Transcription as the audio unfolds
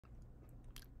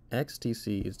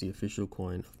XDC is the official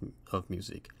coin of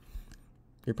Musique.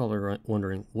 You're probably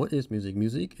wondering, what is Musique?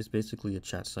 Musique is basically a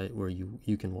chat site where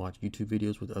you can watch YouTube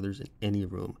videos with others in any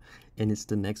room. And it's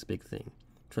the next big thing.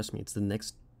 Trust me, it's the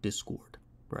next Discord,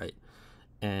 right?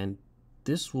 And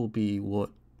this will be what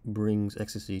brings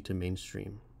XDC to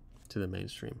the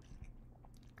mainstream.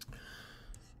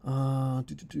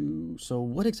 So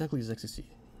what exactly is XDC?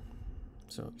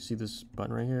 So you see this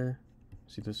button right here?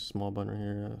 See this small button right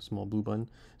here, small blue button?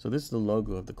 So this is the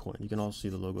logo of the coin. You can also see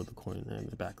the logo of the coin in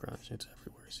the background. It's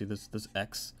everywhere. See this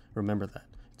X? Remember that.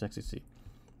 It's XDC.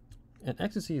 And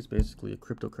XDC is basically a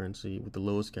cryptocurrency with the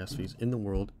lowest gas fees in the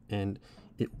world, and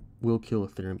it will kill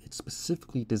Ethereum. It's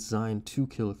specifically designed to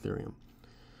kill Ethereum.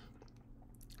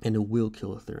 And it will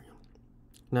kill Ethereum.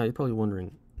 Now you're probably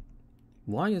wondering,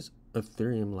 why is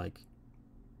Ethereum like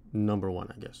number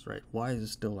one, I guess, right? Why is it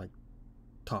still like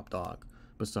top dog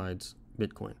besides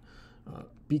Bitcoin?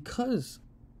 Because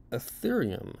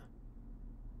Ethereum,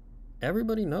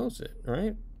 everybody knows it,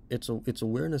 right? Its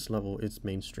awareness level is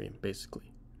mainstream,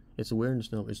 basically. Its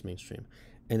awareness level is mainstream.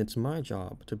 And it's my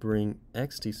job to bring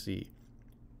XDC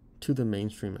to the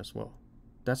mainstream as well.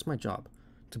 That's my job,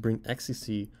 to bring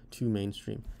XDC to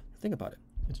mainstream. Think about it.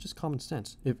 It's just common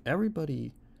sense. If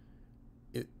everybody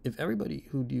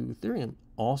who knew Ethereum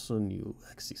also knew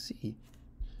XDC,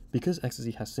 because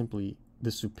XDC has simply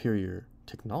the superior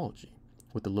technology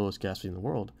with the lowest gas fee in the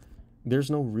world, there's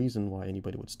no reason why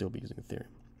anybody would still be using Ethereum.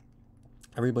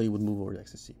 Everybody would move over to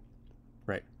XDC,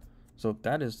 right? So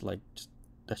that is like,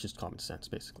 that's just common sense,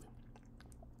 basically.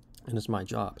 And it's my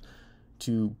job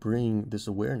to bring this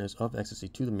awareness of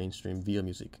XDC to the mainstream via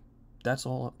Musique. That's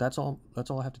all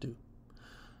I have to do.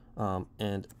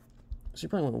 And so you're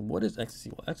probably wondering, what is XDC?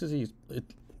 Well, XDC is,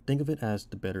 think of it as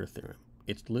the better Ethereum.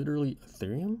 It's literally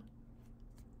Ethereum.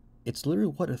 It's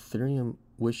literally what Ethereum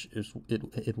wishes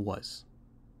it was.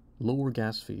 Lower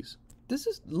gas fees. This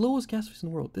is lowest gas fees in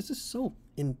the world. This is so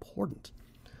important.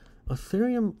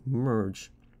 Ethereum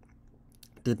merge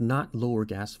did not lower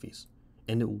gas fees,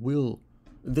 and it will.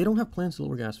 They don't have plans to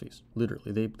lower gas fees.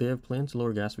 Literally, they have plans to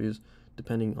lower gas fees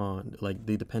depending on, like,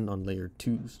 they depend on layer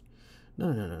 2s.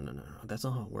 No. That's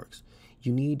not how it works.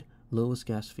 You need lowest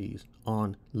gas fees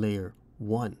on layer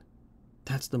 1.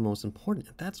 That's the most important.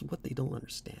 That's what they don't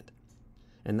understand.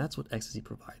 And that's what XDC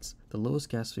provides. The lowest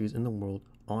gas fees in the world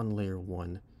on layer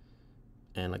 1.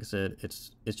 And like I said,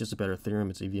 it's just a better Ethereum.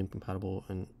 It's EVM compatible.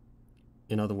 And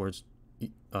in other words,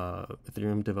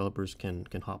 Ethereum developers can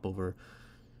hop over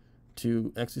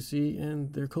to XDC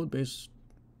and their code base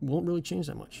won't really change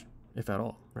that much, if at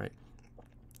all, right?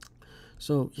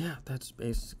 So yeah, that's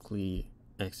basically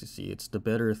XDC. It's the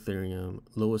better Ethereum,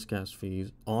 lowest gas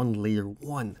fees on layer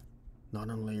 1, not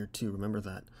on layer 2. Remember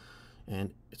that.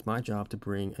 And it's my job to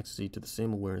bring XDC to the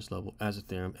same awareness level as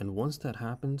Ethereum. And once that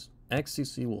happens,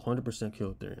 XDC will 100%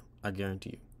 kill Ethereum. I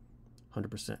guarantee you,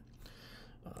 100%.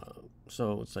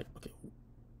 So it's like, okay,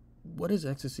 what is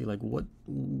XDC like?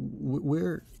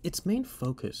 Where its main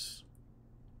focus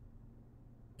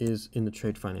is in the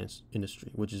trade finance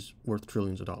industry, which is worth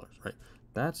trillions of dollars, right?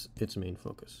 That's its main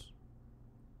focus,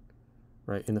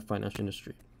 right? In the financial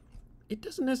industry. It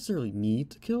doesn't necessarily need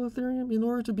to kill Ethereum in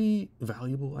order to be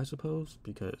valuable, I suppose,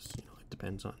 because, you know, it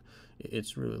depends on,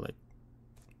 it's really like,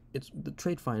 it's the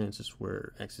trade finance is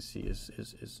where XDC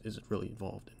is really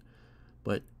involved in.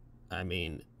 But I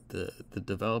mean, the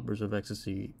developers of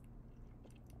XDC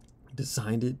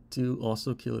designed it to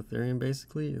also kill Ethereum,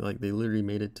 basically. Like, they literally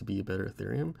made it to be a better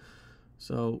Ethereum.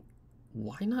 So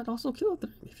why not also kill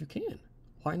Ethereum if you can?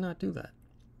 Why not do that?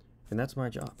 And that's my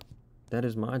job. That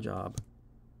is my job,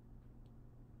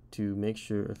 to make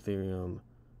sure Ethereum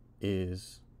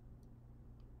is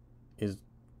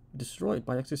destroyed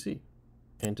by XDC.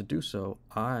 And to do so,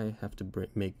 I have to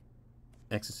make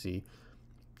XDC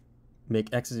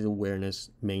awareness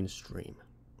mainstream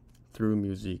through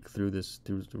Musique, through the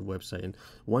website. And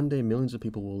one day, millions of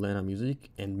people will land on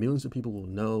Musique, and millions of people will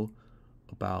know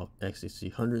about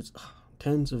XDC. Hundreds,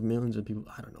 tens of millions of people,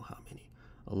 I don't know how many.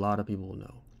 A lot of people will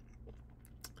know.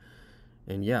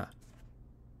 And yeah,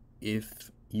 if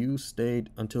you stayed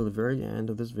until the very end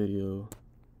of this video,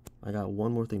 I got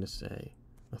one more thing to say.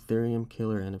 Ethereum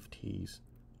killer NFTs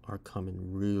are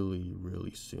coming really,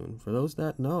 really soon. For those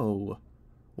that know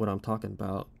what I'm talking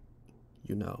about,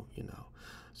 you know.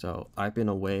 So I've been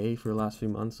away for the last few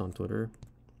months on Twitter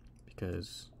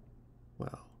because,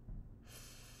 well,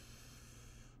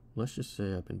 let's just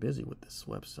say I've been busy with this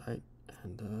website,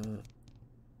 and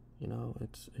you know,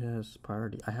 it has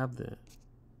priority. I have the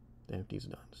NFTs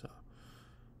done, so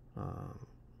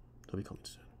they'll be coming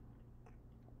soon.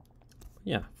 But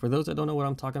yeah, for those that don't know what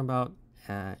I'm talking about,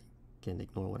 and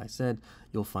ignore what I said.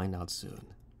 You'll find out soon.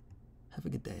 Have a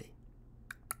good day.